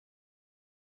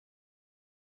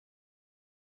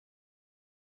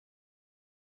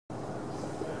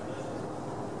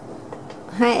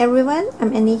Hi everyone,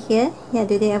 I'm Annie here.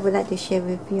 Today I would like to share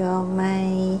with you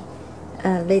my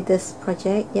latest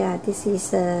project. This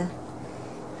is I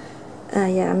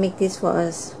make this for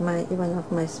one of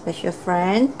my special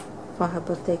friend for her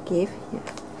birthday gift.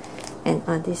 And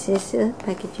this is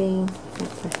packaging.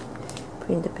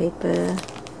 Print the paper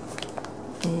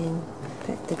and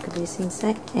pack the goodies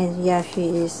inside. And she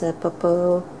is a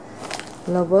purple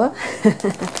lover.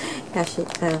 Her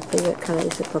favorite color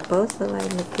is purple, so I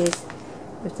make this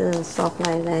with the soft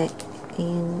lilac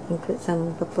and include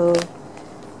some purple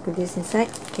goodies inside.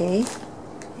 Okay,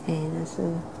 and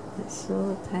also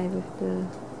tie with the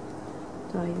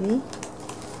doily.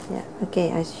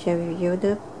 Okay, I share with you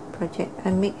the project.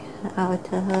 I make out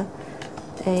her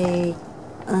a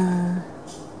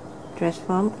dress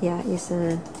form. It's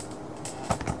a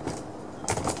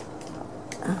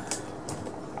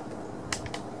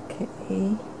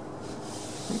okay.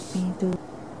 Let me do.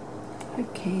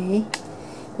 Okay.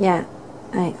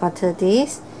 I altered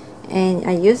this, and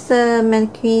I use the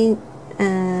mannequin.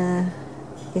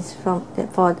 It's from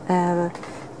for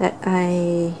that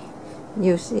I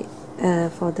use it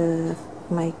for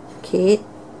my kid.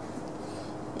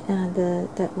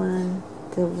 That one,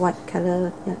 the white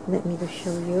color. Let me just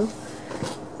show you.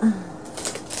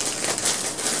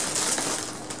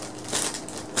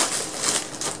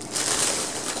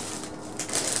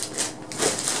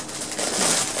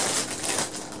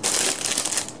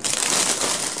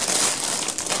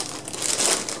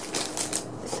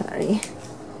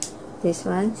 This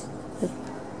one, the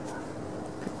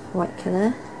white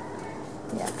color.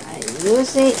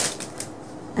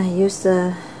 I use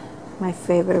my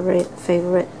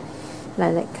favorite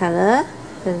lilac color,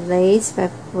 the lace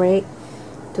fabric,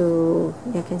 to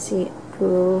you can see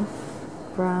blue,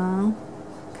 brown,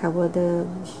 cover the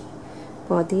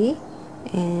body,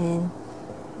 and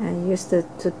I use the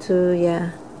tutu.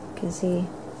 You can see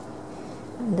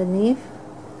underneath.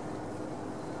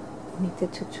 Make the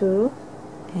tutu.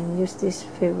 And use this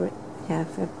fabric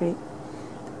to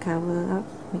cover up,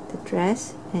 make the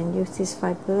dress, and use this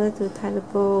fiber to tie the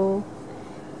bow,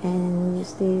 and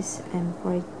use this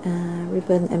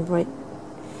ribbon embroidery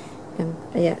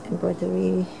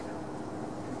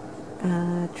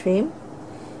trim,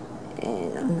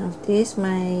 and on this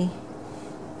my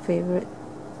favorite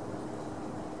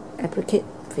applique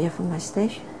for my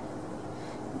stash,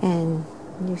 and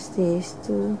use this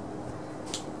for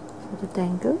the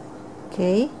dangle.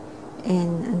 Okay,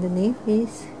 and underneath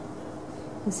this,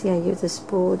 you see I use a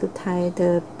spool to tie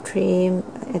the trim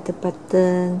at the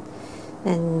button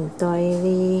and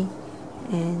doily,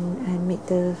 and I make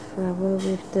the flower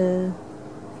with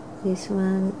this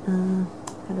one,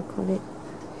 how to call it,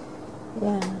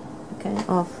 kind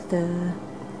of the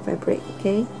fabric.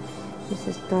 Okay, this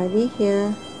is doily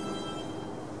here,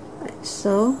 like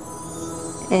so,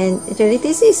 and actually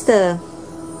this is the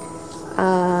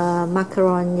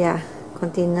macaron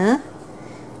container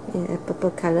in a purple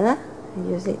color. I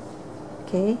use it.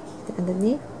 Okay,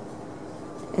 underneath,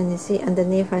 and you see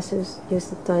underneath I use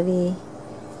the doily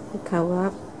to cover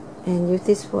up, and use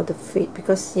this for the feet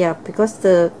because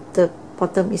the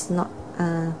bottom is not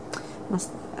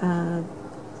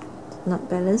not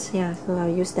balanced. So I'll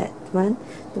use that one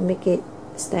to make it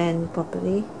stand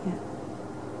properly.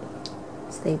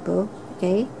 Stable.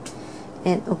 Okay,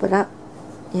 and open up.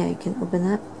 You can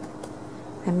open up.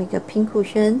 I make a pink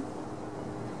cushion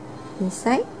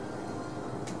inside.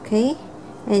 Okay,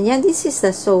 and this is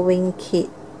the sewing kit.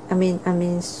 I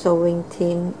mean sewing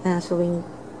team,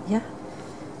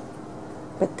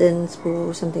 button,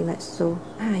 spool, something like so.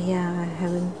 I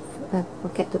haven't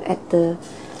forget to add the.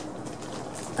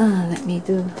 Let me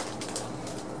do.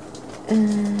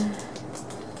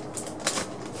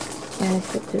 I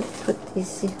got to put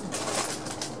this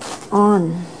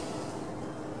on.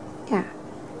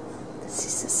 The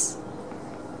scissors.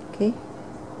 Okay,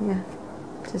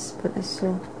 just put it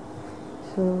so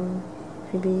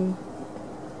maybe.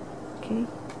 Okay,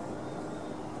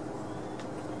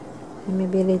 and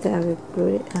maybe later I will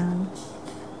glue it on.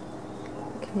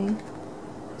 Okay,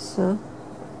 so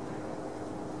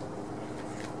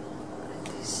like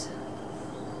this.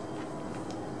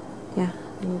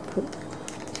 You put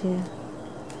here.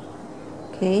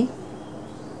 Okay,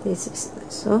 this is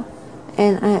so.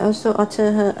 And I also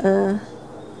alter her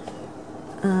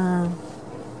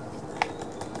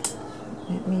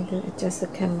let me adjust the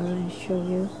camera and show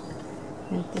you.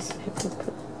 This I have to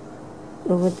put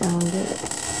over down the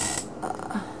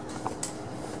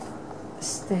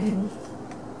stand.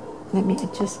 Let me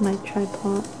adjust my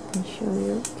tripod and show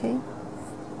you. Okay,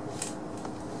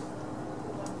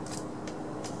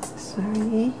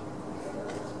 sorry.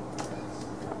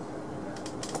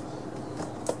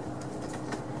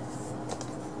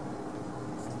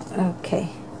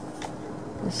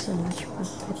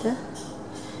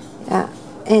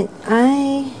 and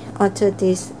I ordered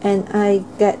this, and I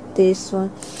get this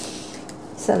one.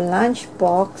 It's a lunch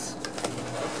box.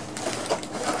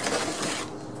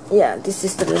 Yeah, this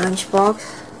is the lunch box,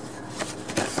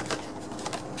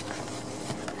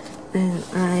 and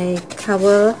I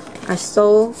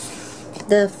sew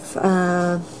the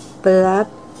flap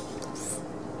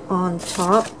on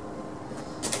top,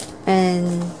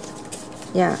 and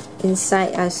yeah,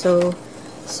 inside I sew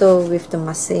with the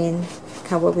muslin,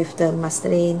 cover with the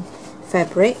muslin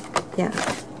fabric. Yeah,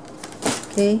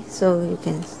 okay, so you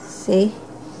can see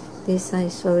this, I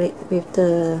sew it with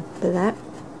the flap.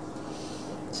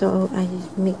 So I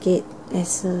make it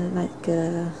as like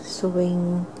a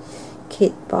sewing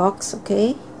kit box,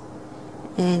 okay,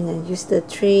 and I use the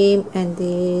trim and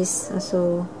this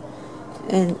also,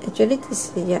 and actually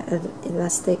this is, yeah,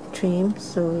 elastic trim,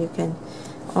 so you can,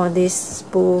 all this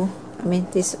spool, I mean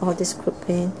this, all this clip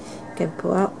pin you can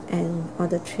pull out, and all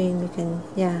the trim you can,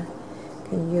 yeah,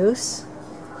 can use.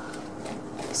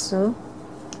 So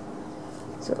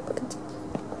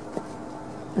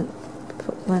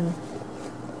put one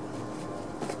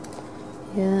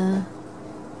here,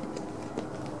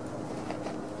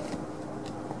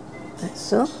 like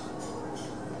so.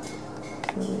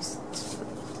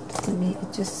 Let me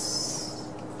just,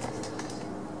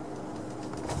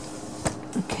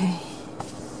 okay,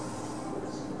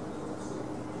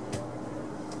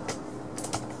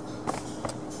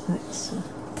 like so,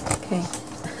 okay.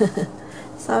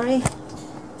 Sorry.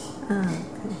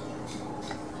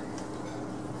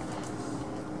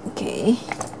 Okay.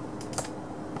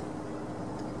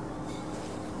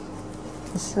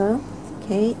 So,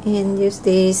 okay, and use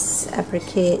this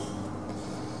applique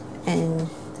and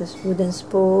this wooden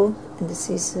spool and the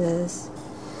scissors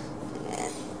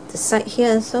and the side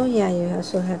here. So yeah, you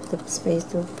also have the space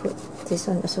to put this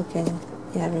one. Also can,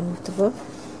 yeah, removable.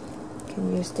 You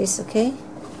can use this, okay,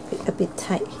 a bit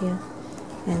tight here,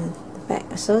 and the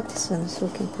back. So this one also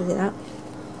can pull it out,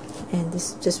 and this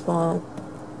is just for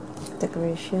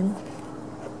decoration.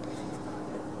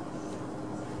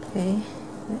 Okay,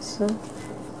 like so.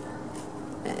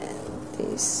 And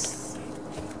this,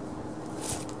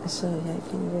 so yeah, you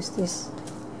can use this.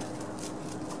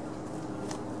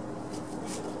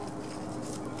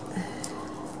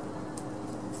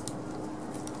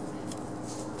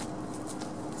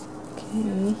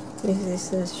 Okay,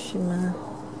 this is a shimmer.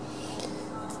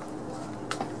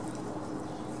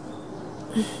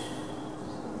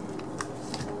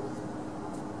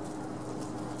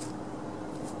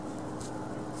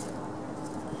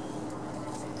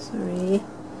 Sorry.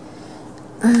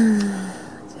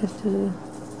 Have to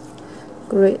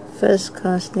grade first,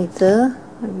 cause later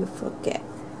I will forget.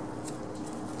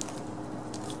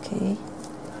 Okay.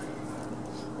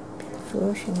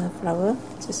 Beautiful shimmer flower.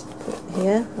 Just put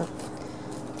here for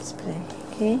display.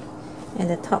 Okay.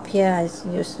 And the top here I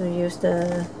used to use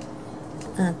the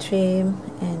trim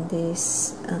and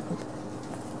this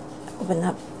open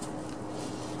up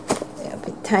a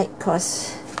bit tight,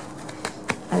 cause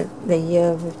I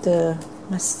layer with the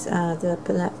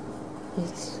flap.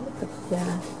 It's,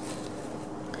 yeah,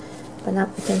 but now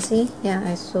you can see, yeah,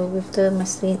 I sew with the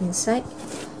muslin inside,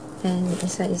 and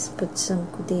inside is put some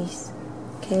goodies.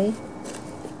 Okay,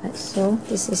 like so.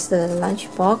 This is the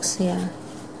lunch box. Yeah,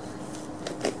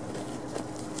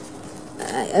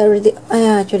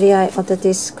 actually I ordered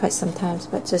this quite some times,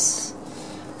 but just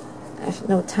I have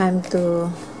no time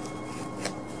to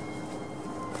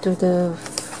do the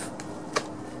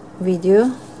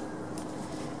video.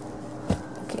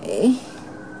 Okay,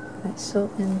 like so,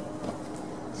 and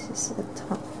this is the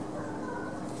top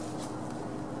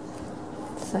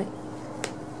side.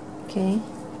 Okay,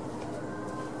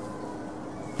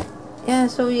 yeah,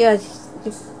 so yeah,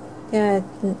 yeah,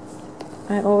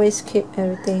 I always keep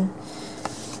everything,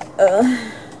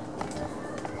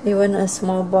 even a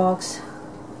small box,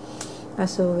 I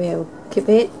also will keep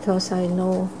it because I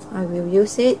know I will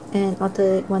use it and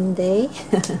order it one day.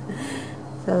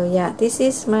 So yeah, this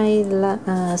is my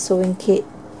sewing kit,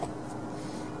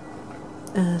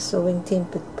 sewing team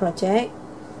project.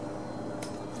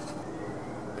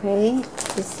 Okay,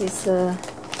 this is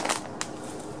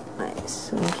my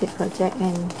sewing kit project,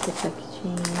 and the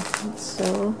packaging.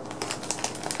 So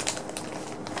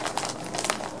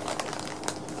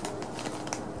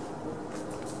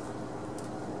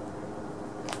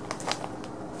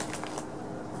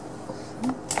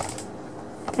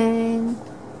and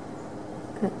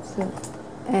that's it.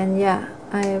 And yeah,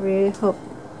 I really hope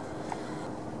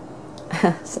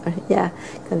sorry, yeah,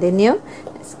 continue.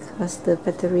 It's because the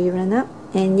battery ran out.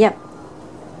 And yep,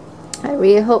 I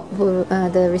really hope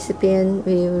the recipient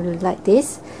will like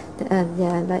this.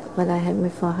 yeah, like what I have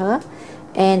made for her.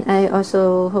 And I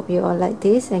also hope you all like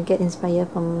this and get inspired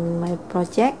from my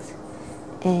project,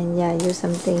 and yeah, use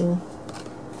something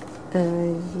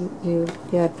you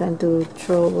have planned to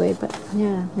throw away, but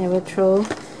yeah, never throw,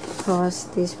 because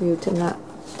this will turn out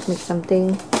make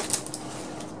something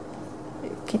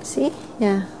you can see.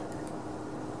 Yeah,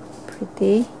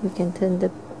 pretty. You can turn the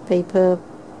paper,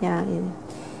 yeah, in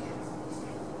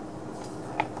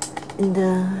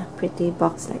the pretty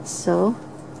box like so.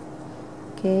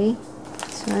 Okay,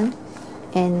 this one.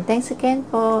 And thanks again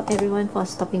for everyone for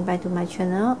stopping by to my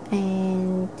channel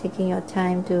and taking your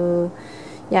time to,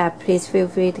 yeah, please feel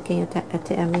free to take your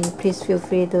time. Please feel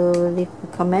free to leave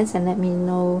comments and let me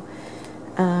know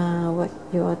what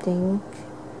you all think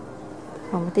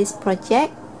of this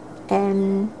project.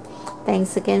 And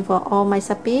thanks again for all my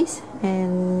subbies,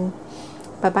 and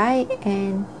bye bye.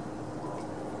 And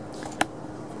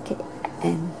okay,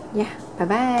 and yeah, bye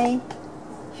bye.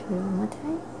 Show you one more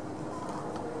time.